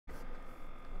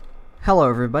Hello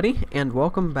everybody, and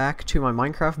welcome back to my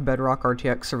Minecraft Bedrock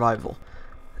RTX survival.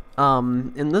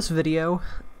 In this video,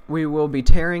 we will be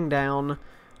tearing down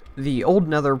the old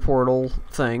nether portal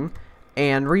thing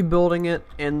and rebuilding it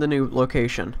in the new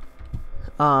location.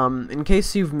 In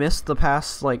case you've missed the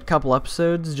past couple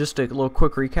episodes, just a little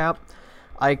quick recap.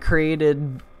 I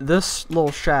created this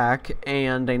little shack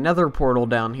and a nether portal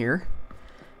down here,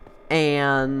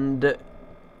 and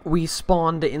we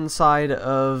spawned inside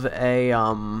of a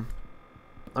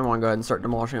I want to go ahead and start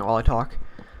demolishing it while I talk.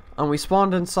 We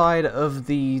spawned inside of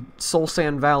the Soul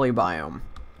Sand Valley biome,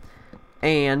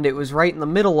 and it was right in the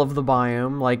middle of the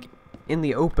biome, like in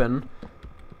the open.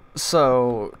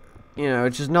 So, you know,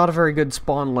 it's just not a very good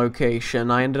spawn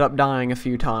location. I ended up dying a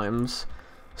few times.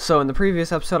 So in the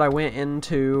previous episode, I went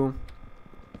into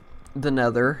the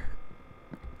nether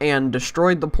and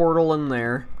destroyed the portal in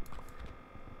there,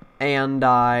 and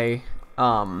I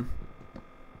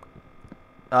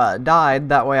died.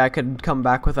 That way I could come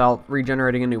back without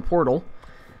regenerating a new portal.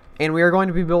 And we are going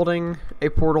to be building a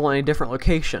portal in a different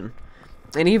location.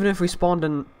 And even if we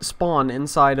spawn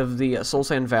inside of the Soul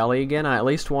Sand Valley again, I at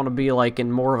least want to be like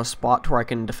in more of a spot where I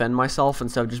can defend myself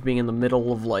instead of just being in the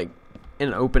middle of in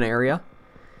an open area.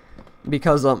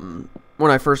 Because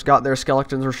when I first got there,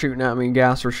 skeletons were shooting at me,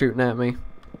 ghast were shooting at me.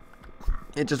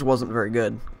 It just wasn't very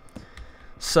good.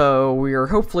 So we are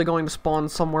hopefully going to spawn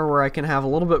somewhere where I can have a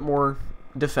little bit more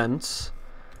defense,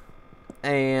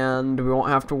 and we won't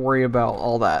have to worry about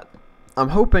all that. I'm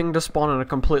hoping to spawn in a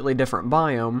completely different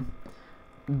biome,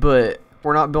 but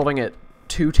we're not building it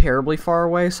too terribly far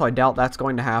away, so I doubt that's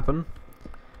going to happen.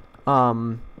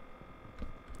 I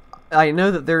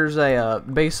know that there's a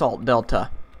basalt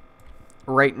delta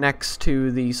right next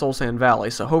to the Soul Sand Valley,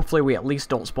 so hopefully we at least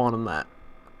don't spawn in that.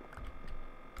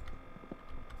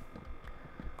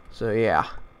 So yeah.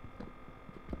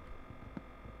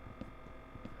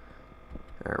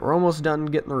 Alright, we're almost done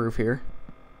getting the roof here.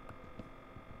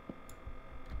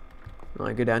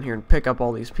 I go down here and pick up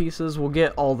all these pieces. We'll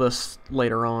get all this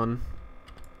later on.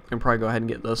 And probably go ahead and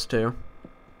get this too.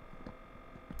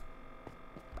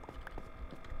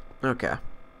 Okay.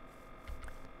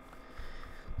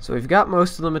 So we've got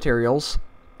most of the materials.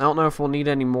 I don't know if we'll need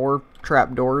any more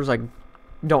trapdoors. I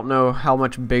don't know how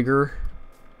much bigger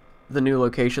the new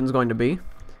location is going to be.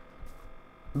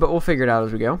 But we'll figure it out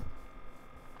as we go.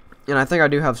 And I think I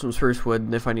do have some spruce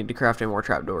wood if I need to craft any more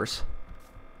trapdoors.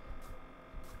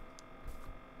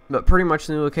 But pretty much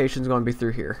the new location is going to be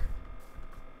through here.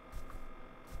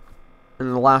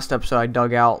 In the last episode I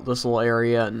dug out this little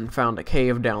area and found a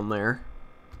cave down there,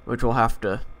 which we'll have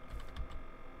to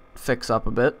fix up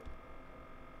a bit.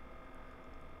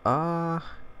 Alright.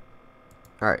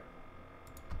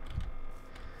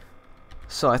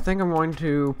 So I think I'm going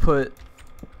to put,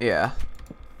 yeah,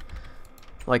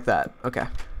 like that. Okay.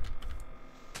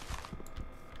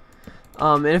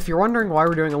 And if you're wondering why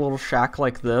we're doing a little shack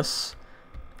like this,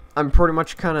 I'm pretty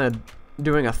much kind of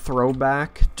doing a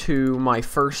throwback to my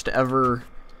first ever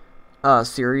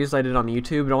series I did on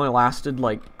YouTube. It only lasted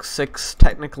like 6,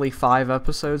 technically 5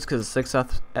 episodes, because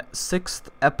the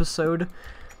sixth episode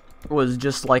was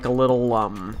just like a little,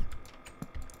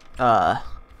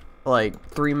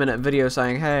 like 3-minute video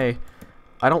saying, hey,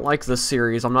 I don't like this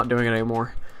series, I'm not doing it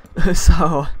anymore.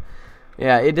 So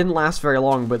yeah, it didn't last very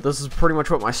long, but this is pretty much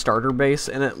what my starter base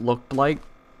in it looked like,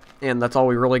 and that's all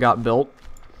we really got built.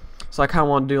 So I kind of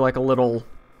want to do like a little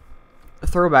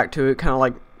throwback to it, kind of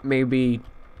like maybe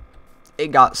it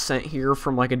got sent here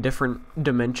from like a different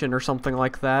dimension or something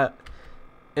like that.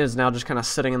 It is now just kind of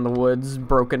sitting in the woods,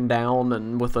 broken down,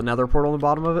 and with a nether portal on the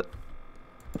bottom of it.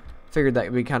 Figured that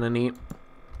would be kind of neat.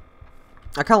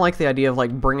 I kind of like the idea of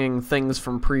like bringing things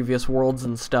from previous worlds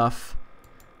and stuff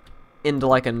into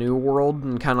like a new world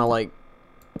and kind of like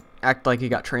act like he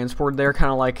got transported there,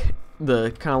 kind of like the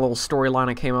kind of little storyline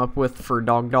I came up with for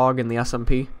Dog in the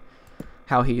SMP,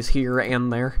 how he's here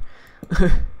and there.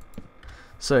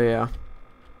 So yeah,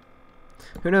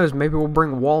 who knows, maybe we'll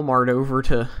bring Walmart over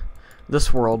to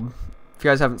this world. If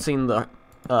you guys haven't seen the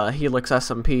Helix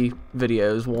SMP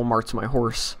videos, Walmart's my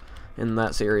horse in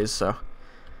that series, so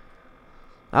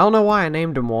I don't know why I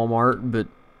named him Walmart, but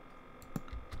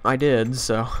I did,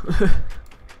 so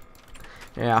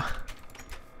yeah.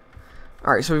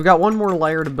 Alright, so we've got one more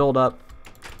layer to build up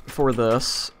for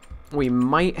this. We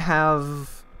might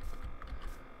have,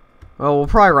 well, we'll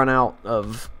probably run out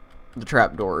of the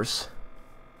trapdoors,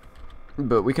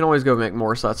 but we can always go make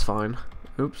more, so that's fine.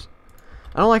 Oops.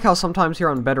 I don't like how sometimes here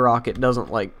on Bedrock it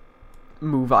doesn't like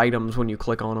move items when you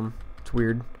click on them. It's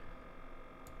weird.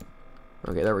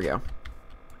 Okay, there we go.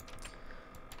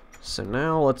 So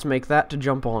now let's make that to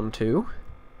jump onto.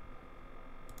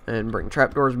 And bring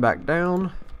trapdoors back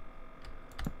down.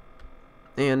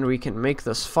 And we can make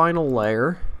this final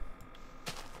layer.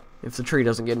 If the tree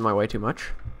doesn't get in my way too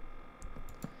much.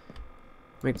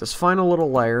 Make this final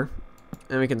little layer.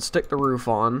 And we can stick the roof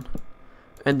on.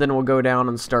 And then we'll go down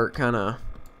and start kind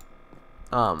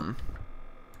of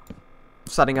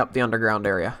setting up the underground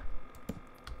area.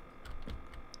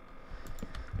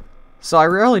 So I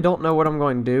really don't know what I'm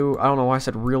going to do. I don't know why I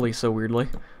said really so weirdly.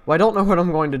 Well, I don't know what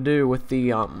I'm going to do with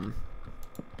the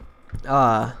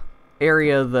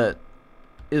area that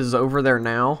is over there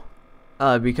now,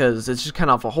 because it's just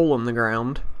kind of a hole in the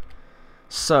ground.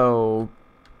 So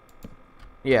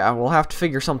yeah, we'll have to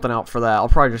figure something out for that. I'll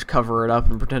probably just cover it up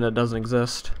and pretend it doesn't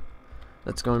exist.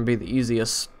 That's going to be the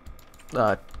easiest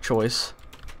choice.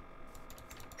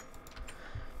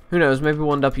 Who knows, maybe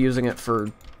we'll end up using it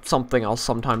for something else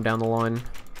sometime down the line.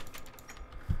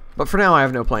 But for now, I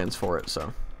have no plans for it,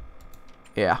 so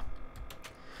yeah.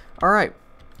 Alright.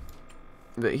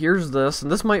 But here's this,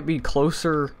 and this might be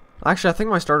closer. Actually, I think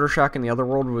my starter shack in the other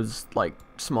world was, like,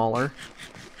 smaller.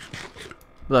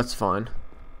 But that's fine.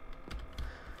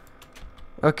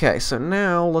 Okay, so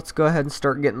now let's go ahead and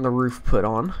start getting the roof put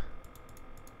on.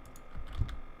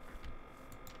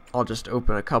 I'll just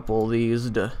open a couple of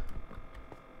these to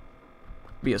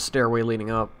be a stairway leading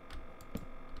up.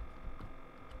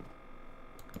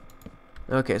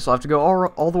 Okay, so I have to go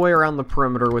all the way around the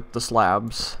perimeter with the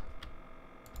slabs.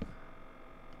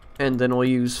 And then we'll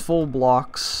use full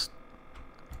blocks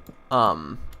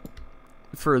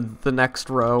for the next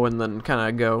row, and then kind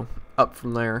of go up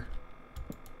from there.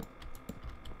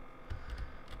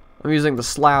 I'm using the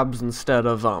slabs instead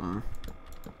of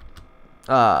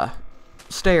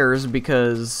stairs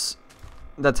because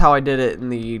that's how I did it in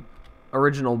the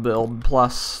original build.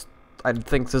 Plus, I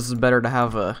think this is better to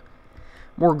have a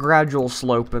more gradual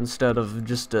slope instead of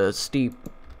just a steep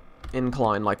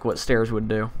incline like what stairs would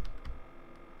do.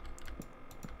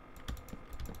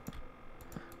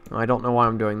 I don't know why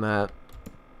I'm doing that.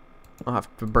 I'll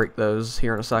have to break those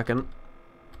here in a second.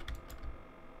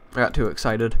 I got too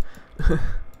excited.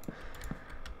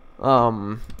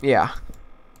 Yeah.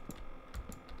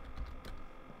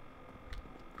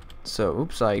 So,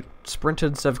 oops, I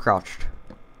sprinted instead of crouched.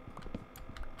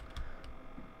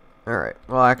 Alright,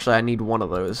 well actually I need one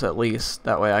of those at least.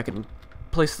 That way I can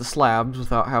place the slabs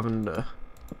without having to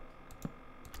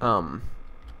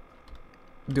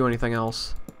do anything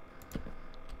else.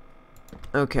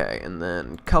 Okay, and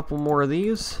then a couple more of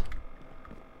these.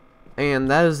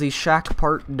 And that is the shack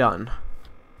part done.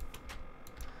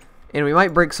 And we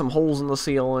might break some holes in the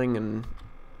ceiling and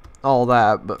all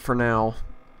that, but for now,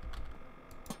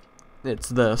 it's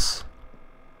this.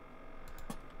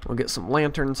 We'll get some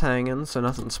lanterns hanging so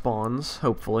nothing spawns,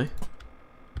 hopefully.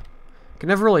 Can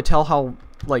never really tell how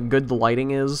like good the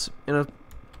lighting is in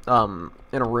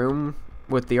a room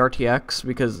with the RTX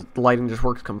because the lighting just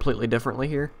works completely differently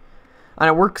here. And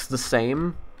it works the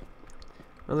same.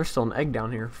 Oh, there's still an egg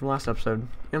down here from last episode.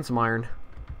 And some iron.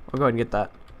 I'll go ahead and get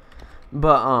that.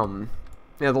 But,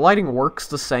 yeah, the lighting works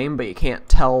the same, but you can't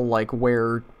tell, like,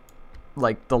 where,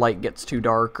 like, the light gets too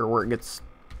dark or where it gets,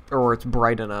 or where it's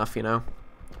bright enough, you know?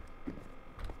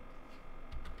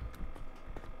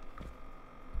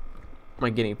 My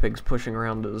guinea pig's pushing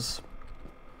around his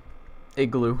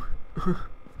igloo.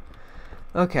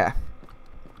 Okay.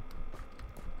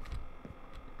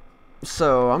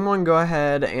 So, I'm going to go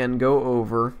ahead and go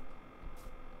over,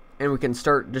 and we can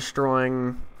start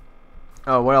destroying,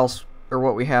 what else, or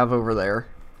what we have over there.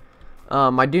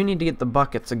 I do need to get the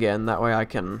buckets again, that way I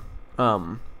can,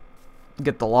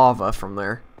 get the lava from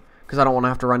there, because I don't want to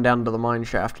have to run down to the mine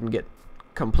shaft and get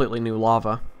completely new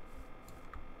lava.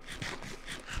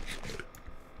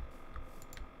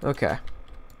 Okay.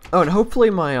 Oh, and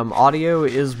hopefully my, audio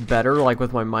is better, like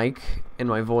with my mic and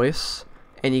my voice.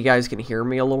 And you guys can hear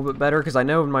me a little bit better, because I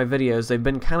know in my videos they've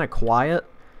been kind of quiet,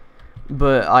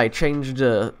 but I changed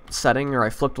a setting, or I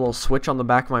flipped a little switch on the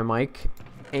back of my mic,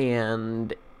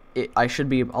 and I should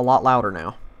be a lot louder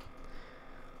now.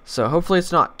 So hopefully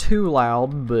it's not too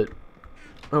loud, but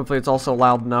hopefully it's also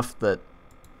loud enough that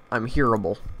I'm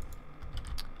hearable.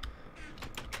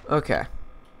 Okay.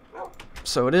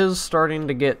 So it is starting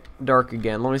to get dark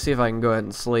again. Let me see if I can go ahead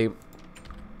and sleep.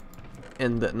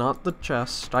 And not the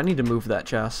chest. I need to move that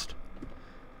chest.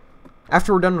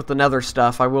 After we're done with the nether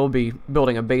stuff, I will be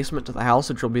building a basement to the house,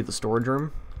 which will be the storage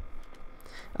room.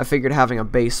 I figured having a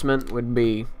basement would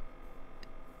be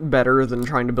better than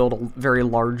trying to build a very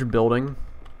large building.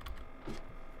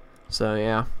 So,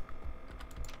 yeah.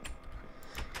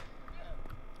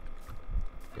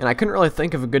 And I couldn't really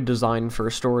think of a good design for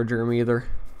a storage room either.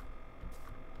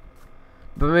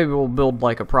 But maybe we'll build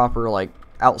like a proper, like,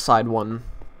 outside one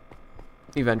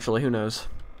eventually, who knows.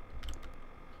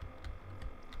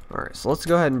 Alright, so let's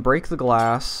go ahead and break the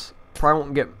glass. Probably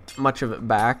won't get much of it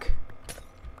back,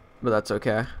 but that's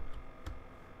okay.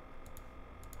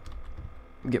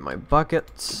 Get my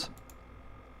buckets.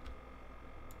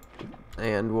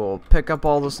 And we'll pick up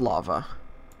all this lava.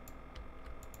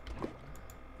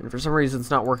 And for some reason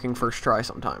it's not working first try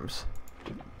sometimes.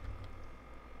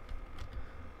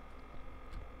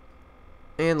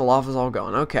 And the lava's all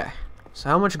gone. Okay. So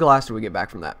how much glass do we get back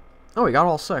from that? Oh, we got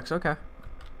all 6. Okay.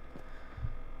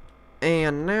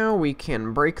 And now we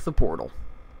can break the portal.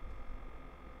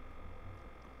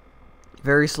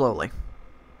 Very slowly.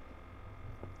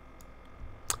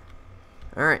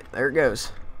 Alright, there it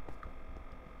goes.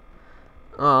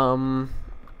 So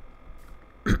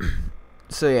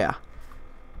yeah.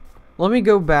 Let me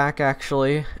go back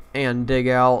actually and dig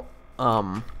out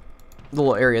the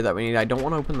little area that we need. I don't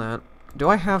want to open that. Do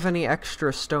I have any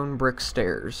extra stone brick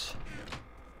stairs?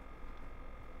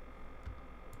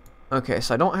 Okay,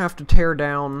 so I don't have to tear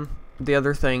down the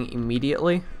other thing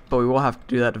immediately, but we will have to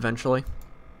do that eventually.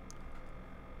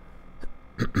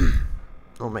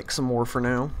 I'll make some more for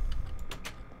now.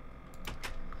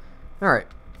 Alright.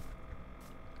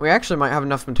 We actually might have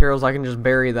enough materials I can just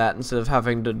bury that instead of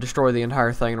having to destroy the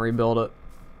entire thing and rebuild it.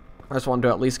 I just want to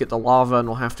at least get the lava, and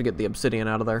we'll have to get the obsidian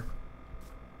out of there.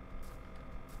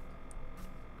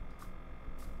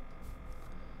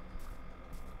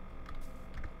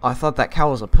 I thought that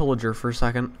cow was a pillager for a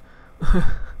second.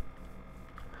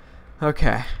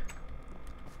 Okay.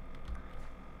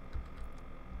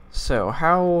 So,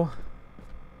 how...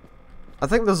 I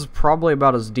think this is probably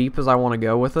about as deep as I want to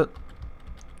go with it.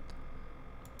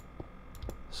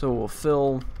 So we'll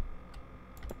fill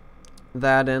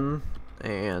that in,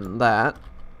 and that.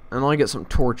 And I'll get some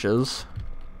torches.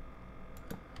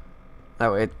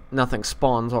 That way nothing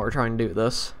spawns while we're trying to do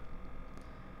this.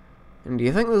 And do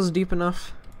you think this is deep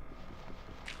enough?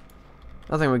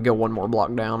 I think we can go one more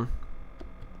block down.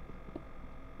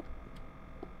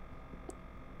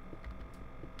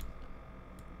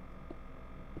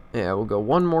 Yeah, we'll go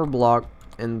one more block,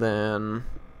 and then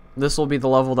this will be the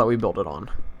level that we built it on.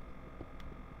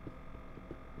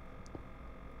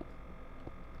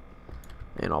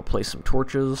 And I'll place some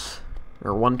torches,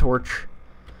 or one torch.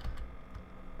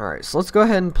 Alright, so let's go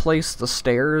ahead and place the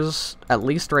stairs, at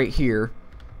least right here.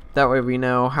 That way we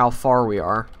know how far we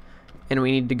are. And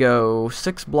we need to go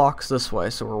 6 blocks this way.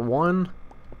 So we're 1,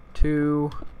 2,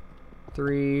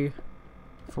 3,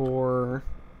 4,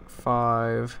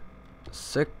 5,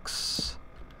 6.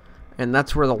 And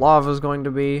that's where the lava is going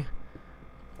to be.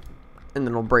 And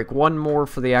then we'll break one more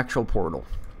for the actual portal.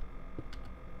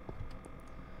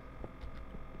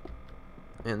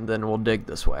 And then we'll dig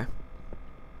this way.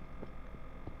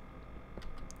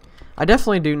 I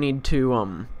definitely do need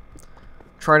to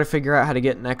try to figure out how to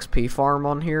get an XP farm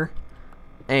on here.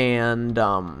 And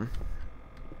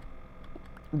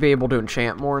be able to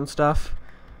enchant more and stuff.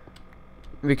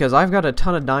 Because I've got a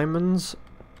ton of diamonds,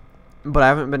 but I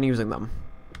haven't been using them.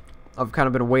 I've kind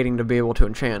of been waiting to be able to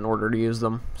enchant in order to use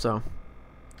them, so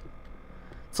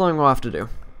it's something we'll have to do.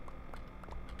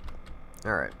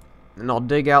 Alright, and I'll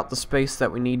dig out the space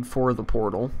that we need for the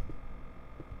portal.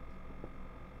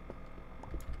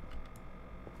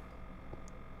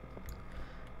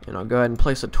 And I'll go ahead and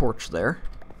place a torch there.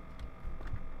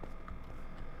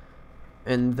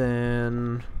 And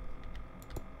then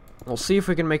we'll see if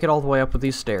we can make it all the way up with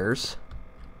these stairs.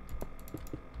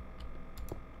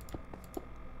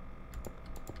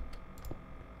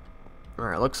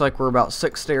 Alright, looks like we're about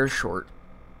 6 stairs short.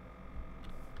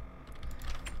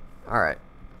 Alright.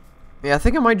 Yeah, I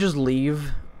think I might just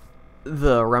leave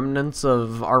the remnants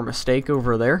of our mistake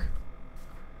over there.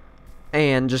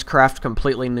 And just craft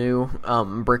completely new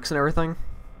bricks and everything.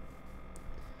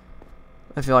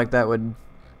 I feel like that would...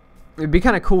 It'd be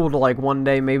kind of cool to, like, one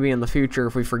day, maybe in the future,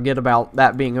 if we forget about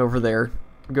that being over there,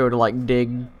 go to, like,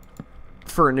 dig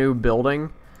for a new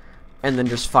building, and then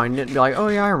just find it and be like, oh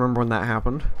yeah, I remember when that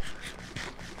happened.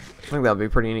 I think that would be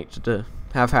pretty neat to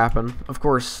have happen. Of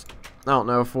course, I don't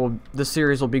know if this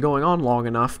series will be going on long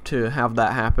enough to have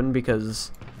that happen,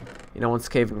 because, you know, once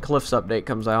Cave and Cliffs update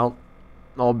comes out,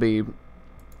 I'll be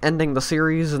ending the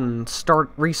series and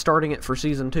restarting it for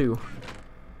Season 2.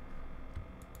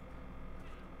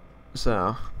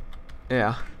 So,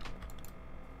 yeah.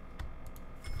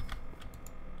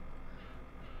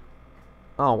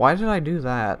 Oh, why did I do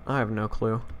that? I have no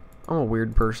clue. I'm a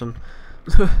weird person.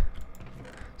 Just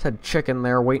had chicken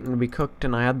there waiting to be cooked,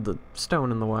 and I had the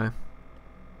stone in the way.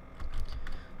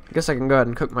 I guess I can go ahead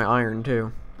and cook my iron,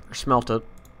 too. Or smelt it.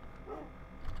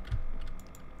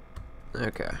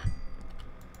 Okay.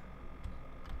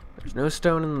 There's no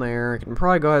stone in there. I can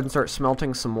probably go ahead and start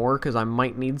smelting some more because I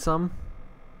might need some.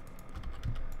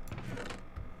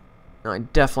 I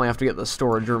definitely have to get the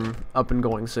storage room up and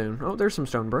going soon. Oh, there's some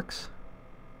stone bricks.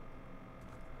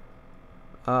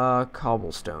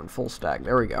 Cobblestone, full stack.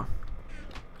 There we go.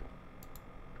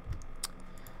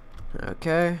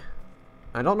 Okay.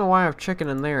 I don't know why I have chicken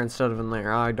in there instead of in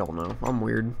there. I don't know. I'm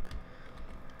weird.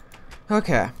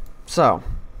 Okay, so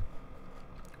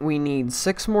we need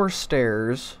 6 more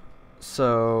stairs.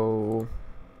 So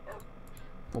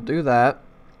we'll do that.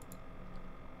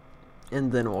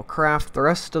 And then we'll craft the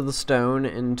rest of the stone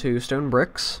into stone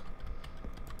bricks.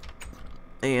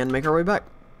 And make our way back.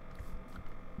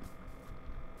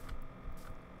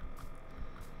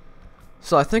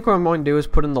 So I think what I'm going to do is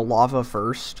put in the lava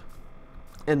first.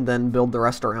 And then build the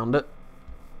rest around it.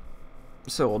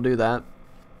 So we'll do that.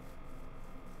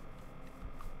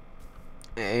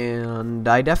 And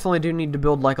I definitely do need to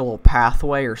build like a little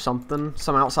pathway or something.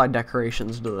 Some outside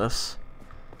decorations to this.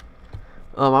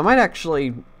 I might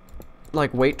actually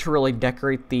like wait to really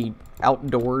decorate the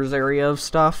outdoors area of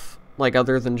stuff. Like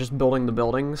other than just building the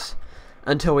buildings.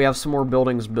 Until we have some more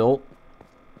buildings built.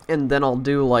 And then I'll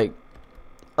do like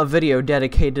a video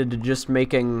dedicated to just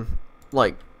making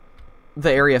like the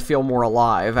area feel more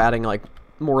alive, adding like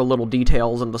more little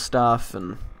details into stuff,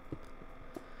 and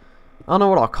I don't know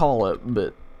what I'll call it,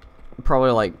 but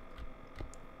probably like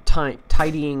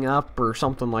tidying up or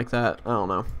something like that. I don't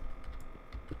know.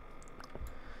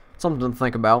 Something to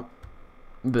think about.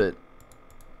 But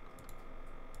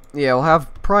yeah, we'll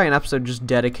have probably an episode just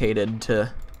dedicated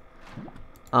to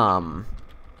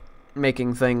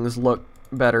making things look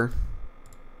better.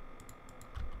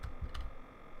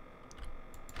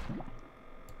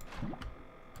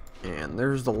 And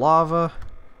there's the lava.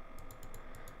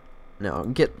 Now,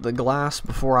 get the glass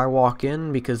before I walk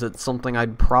in, because it's something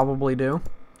I'd probably do.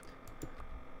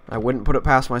 I wouldn't put it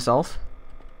past myself.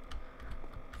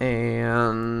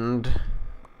 And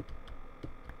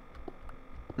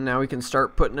now we can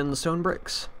start putting in the stone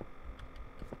bricks.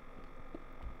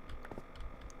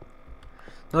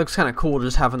 It looks kind of cool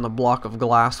just having the block of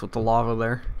glass with the lava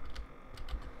there.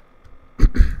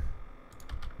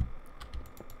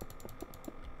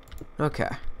 Okay.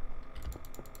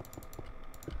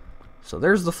 So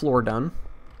there's the floor done.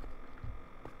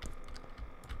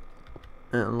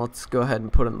 And let's go ahead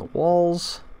and put in the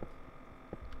walls.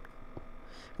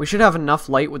 We should have enough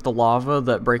light with the lava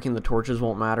that breaking the torches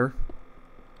won't matter.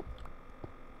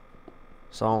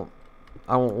 So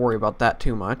I won't worry about that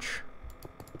too much.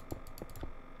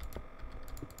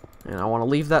 And I want to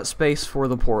leave that space for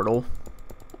the portal.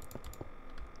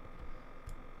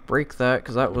 Break that,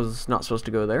 because that was not supposed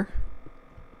to go there.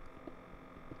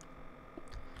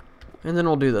 And then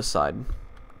we'll do this side.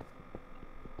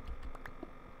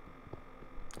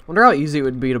 Wonder how easy it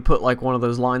would be to put like one of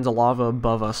those lines of lava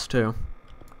above us too.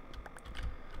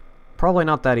 Probably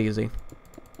not that easy.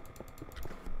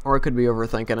 Or I could be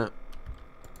overthinking it.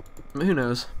 Who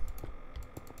knows?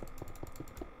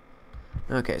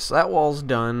 Okay, so that wall's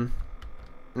done.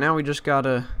 Now we just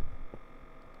gotta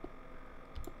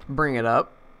bring it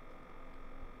up.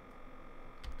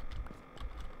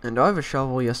 And do I have a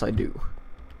shovel? Yes, I do.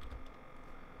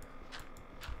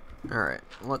 Alright,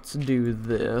 let's do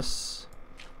this.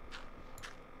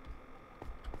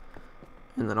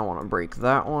 And then I want to break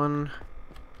that one.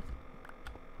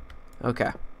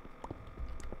 Okay.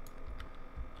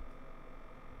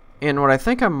 And what I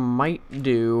think I might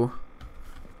do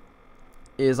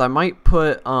is I might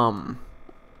put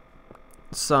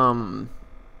some,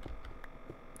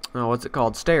 oh, what's it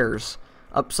called? Stairs.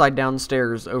 Upside down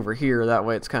stairs over here. That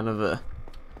way it's kind of a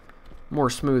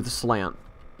more smooth slant.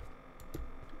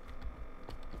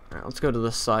 Alright, let's go to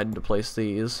this side to place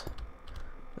these.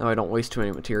 That way I don't waste too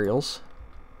many materials.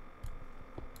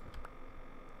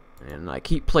 And I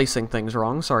keep placing things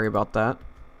wrong. Sorry about that.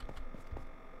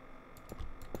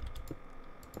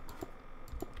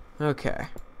 Okay.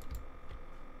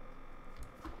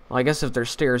 Well, I guess if there's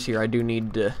stairs here, I do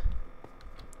need to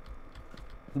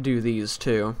do these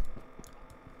too.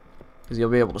 Because you'll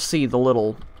be able to see the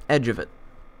little edge of it.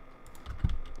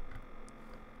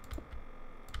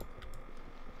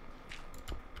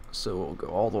 So we'll go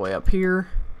all the way up here.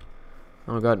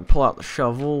 I'll go ahead and pull out the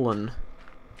shovel and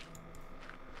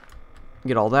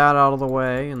get all that out of the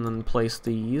way, and then place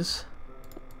these.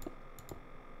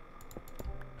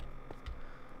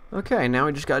 Okay, now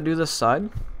we just gotta do this side.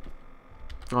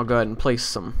 I'll go ahead and place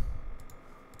some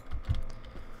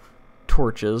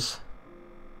torches.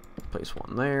 Place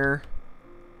one there,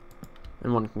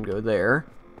 and one can go there.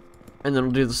 And then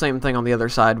we'll do the same thing on the other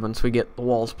side once we get the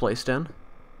walls placed in.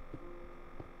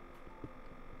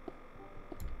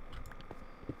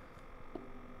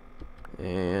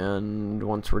 And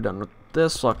once we're done with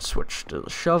this, we'll have to switch to the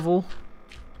shovel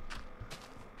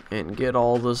and get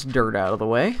all this dirt out of the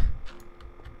way.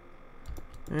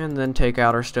 And then take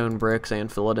out our stone bricks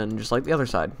and fill it in just like the other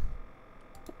side.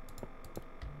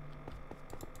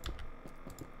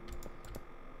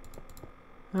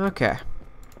 Okay.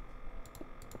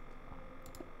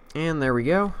 And there we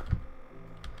go.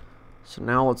 So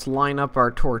now let's line up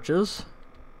our torches.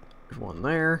 There's one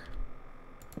there.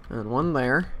 And one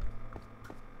there.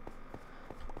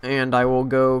 And I will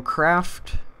go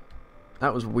craft...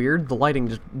 That was weird. The lighting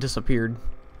just disappeared.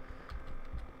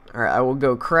 Alright, I will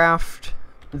go craft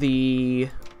the...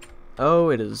 Oh,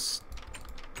 it is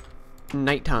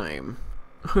nighttime.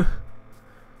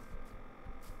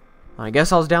 I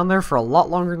guess I was down there for a lot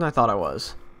longer than I thought I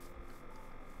was.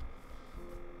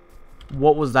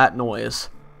 What was that noise?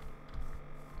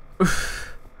 I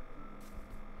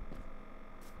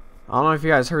don't know if you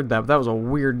guys heard that, but that was a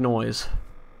weird noise.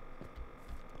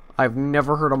 I've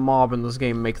never heard a mob in this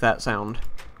game make that sound.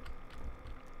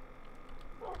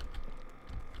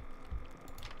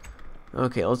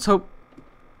 Okay, let's hope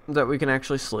that we can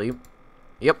actually sleep.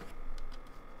 Yep.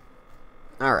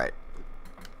 Alright.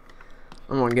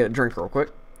 I'm gonna get a drink real quick.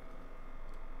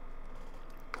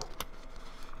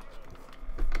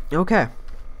 Okay.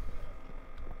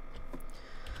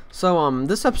 So,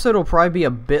 this episode will probably be a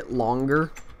bit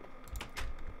longer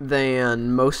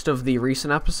than most of the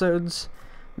recent episodes,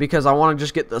 because I want to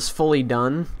just get this fully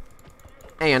done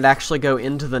and actually go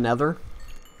into the nether.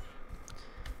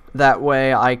 That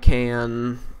way I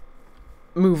can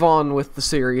move on with the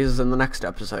series in the next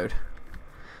episode.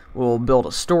 We'll build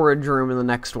a storage room in the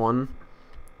next one,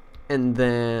 and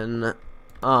then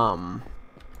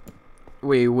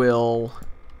we will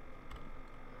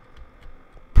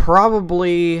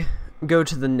probably go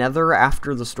to the nether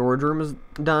after the storage room is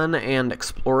done and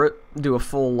explore it. Do a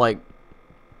full, like,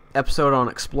 episode on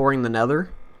exploring the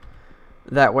nether.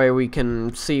 That way we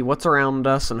can see what's around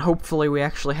us, and hopefully we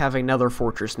actually have a nether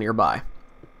fortress nearby.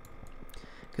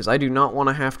 Because I do not want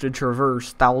to have to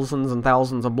traverse thousands and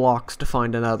thousands of blocks to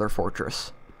find a nether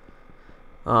fortress.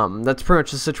 That's pretty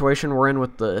much the situation we're in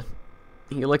with the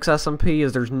Helix SMP,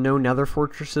 is there's no nether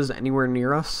fortresses anywhere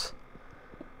near us.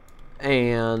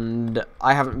 And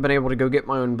I haven't been able to go get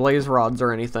my own blaze rods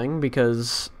or anything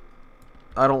because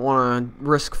I don't want to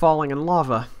risk falling in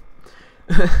lava.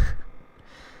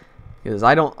 Because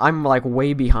I'm like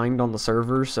way behind on the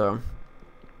server, so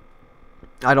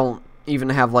I don't even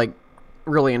have like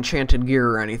really enchanted gear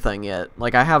or anything yet.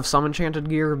 Like, I have some enchanted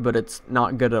gear, but it's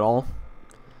not good at all.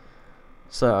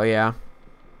 So yeah.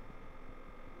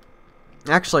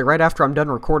 Actually, right after I'm done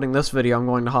recording this video, I'm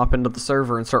going to hop into the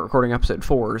server and start recording episode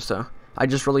 4, so I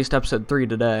just released episode 3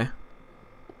 today. I'm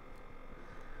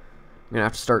gonna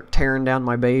have to start tearing down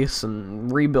my base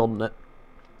and rebuilding it,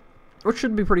 which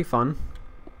should be pretty fun.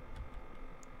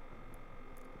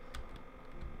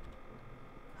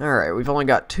 Alright, we've only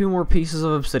got 2 more pieces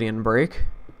of obsidian break.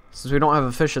 Since we don't have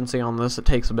efficiency on this, it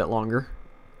takes a bit longer.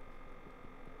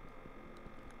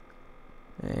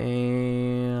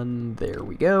 And there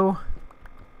we go.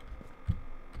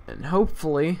 And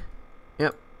hopefully,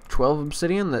 yep, 12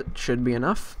 obsidian, that should be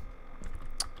enough.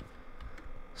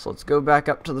 So let's go back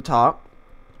up to the top.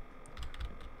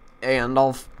 And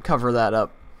I'll cover that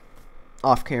up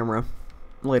off camera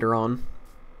later on.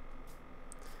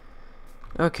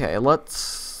 Okay,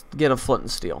 let's get a flint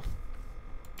and steel.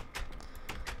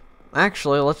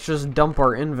 Actually, let's just dump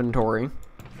our inventory.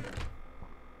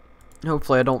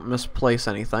 Hopefully I don't misplace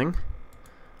anything.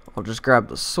 I'll just grab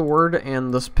the sword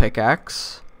and this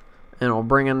pickaxe, and we'll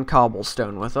bring in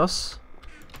cobblestone with us.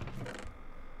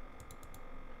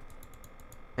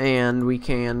 And we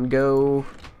can go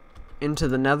into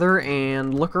the nether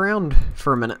and look around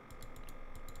for a minute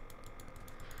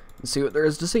and see what there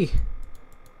is to see.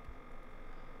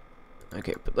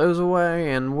 Okay, put those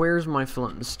away, and where's my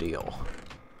flint and steel?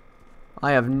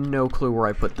 I have no clue where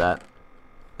I put that.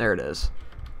 There it is.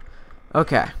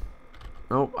 Okay.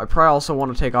 Oh, I probably also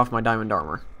want to take off my diamond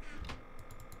armor.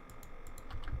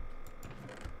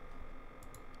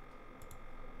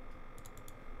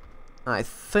 I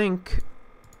think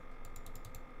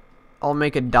I'll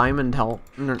make a diamond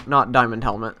helmet, not diamond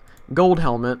helmet, gold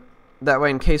helmet. That way,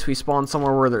 in case we spawn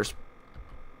somewhere where there's...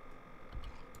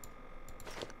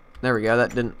 There we go,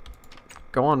 that didn't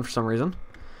go on for some reason.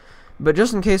 But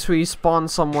just in case we spawn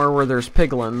somewhere where there's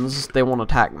piglins, they won't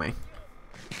attack me.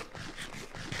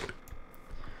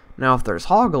 Now, if there's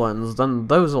hoglins, then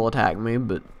those will attack me,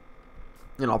 but,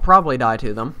 you know, I'll probably die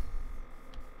to them.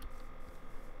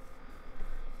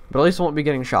 But at least I won't be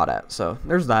getting shot at, so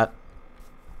there's that.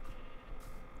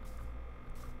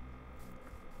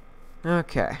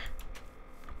 Okay.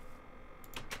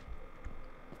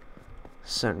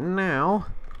 So now,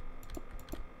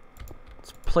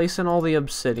 let's place in all the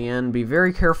obsidian. Be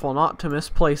very careful not to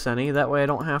misplace any. That way I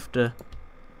don't have to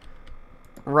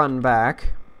run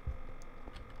back.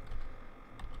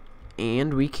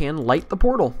 And we can light the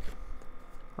portal.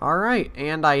 Alright,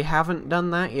 and I haven't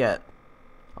done that yet.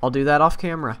 I'll do that off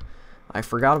camera. I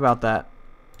forgot about that.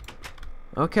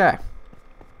 Okay.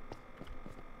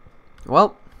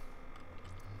 Well,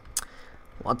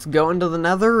 let's go into the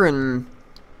nether and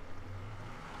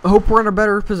hope we're in a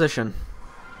better position.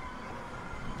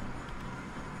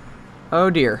 Oh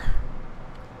dear.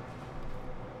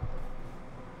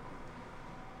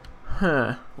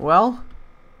 Huh. Well.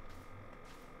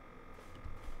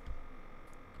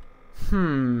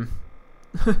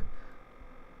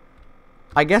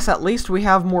 I guess at least we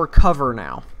have more cover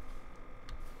now.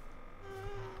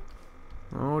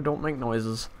 Oh, don't make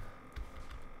noises.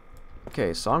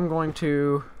 Okay, so I'm going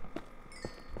to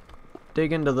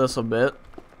dig into this a bit.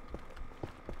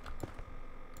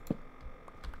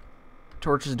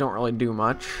 Torches don't really do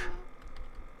much.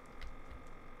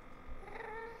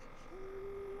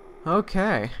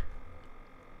 Okay.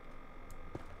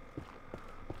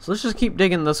 So let's just keep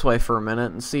digging this way for a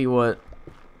minute and see what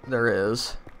there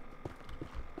is.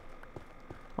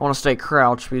 I want to stay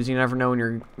crouched because you never know when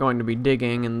you're going to be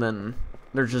digging and then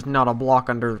there's just not a block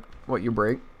under what you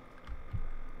break.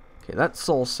 Okay, that's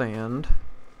soul sand.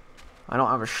 I don't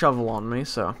have a shovel on me,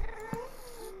 so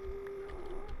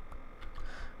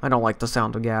I don't like the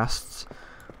sound of ghasts.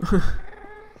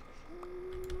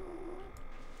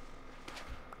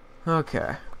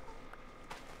 Okay.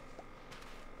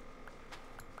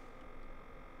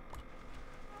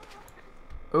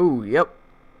 Oh, yep.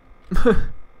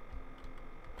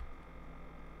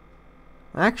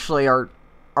 Actually, our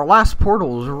last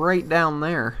portal was right down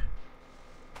there.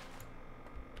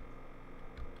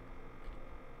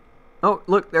 Oh,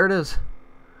 look, there it is.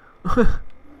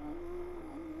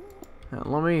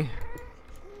 Let me...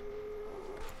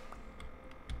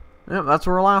 Yep, that's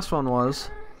where our last one was.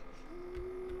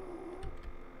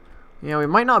 Yeah, we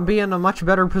might not be in a much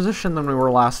better position than we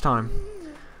were last time.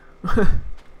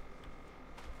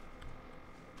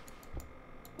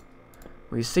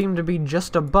 We seem to be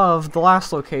just above the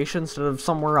last location instead of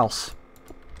somewhere else.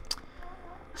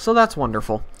 So that's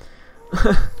wonderful.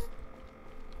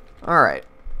 Alright,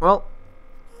 well,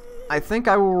 I think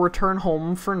I will return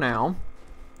home for now.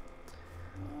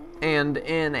 And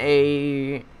in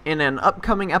an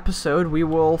upcoming episode, we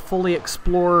will fully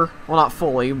explore, well, not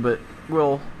fully, but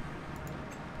we'll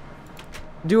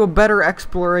do a better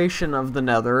exploration of the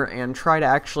nether and try to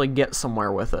actually get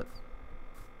somewhere with it.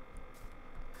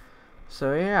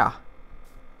 So yeah.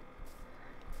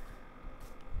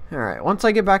 Alright, once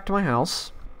I get back to my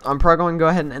house, I'm probably going to go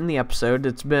ahead and end the episode.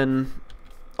 It's been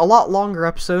a lot longer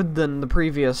episode than the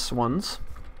previous ones.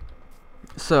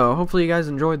 So hopefully you guys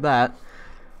enjoyed that.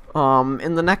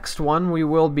 In the next one, we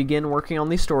will begin working on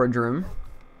the storage room.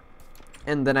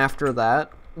 And then after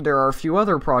that, there are a few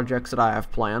other projects that I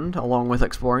have planned, along with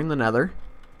exploring the nether.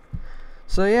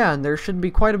 So yeah, there should be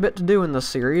quite a bit to do in this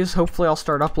series. Hopefully I'll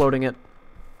start uploading it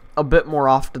a bit more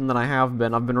often than I have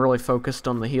been. I've been really focused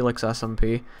on the Helix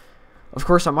SMP. Of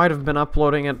course, I might have been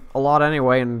uploading it a lot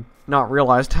anyway and not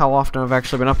realized how often I've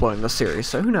actually been uploading this series,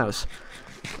 so who knows.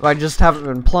 I just haven't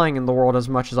been playing in the world as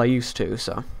much as I used to,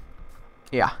 so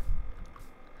yeah.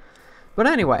 But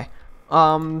anyway,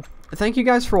 thank you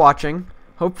guys for watching.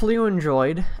 Hopefully you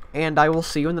enjoyed, and I will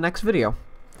see you in the next video.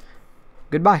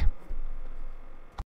 Goodbye.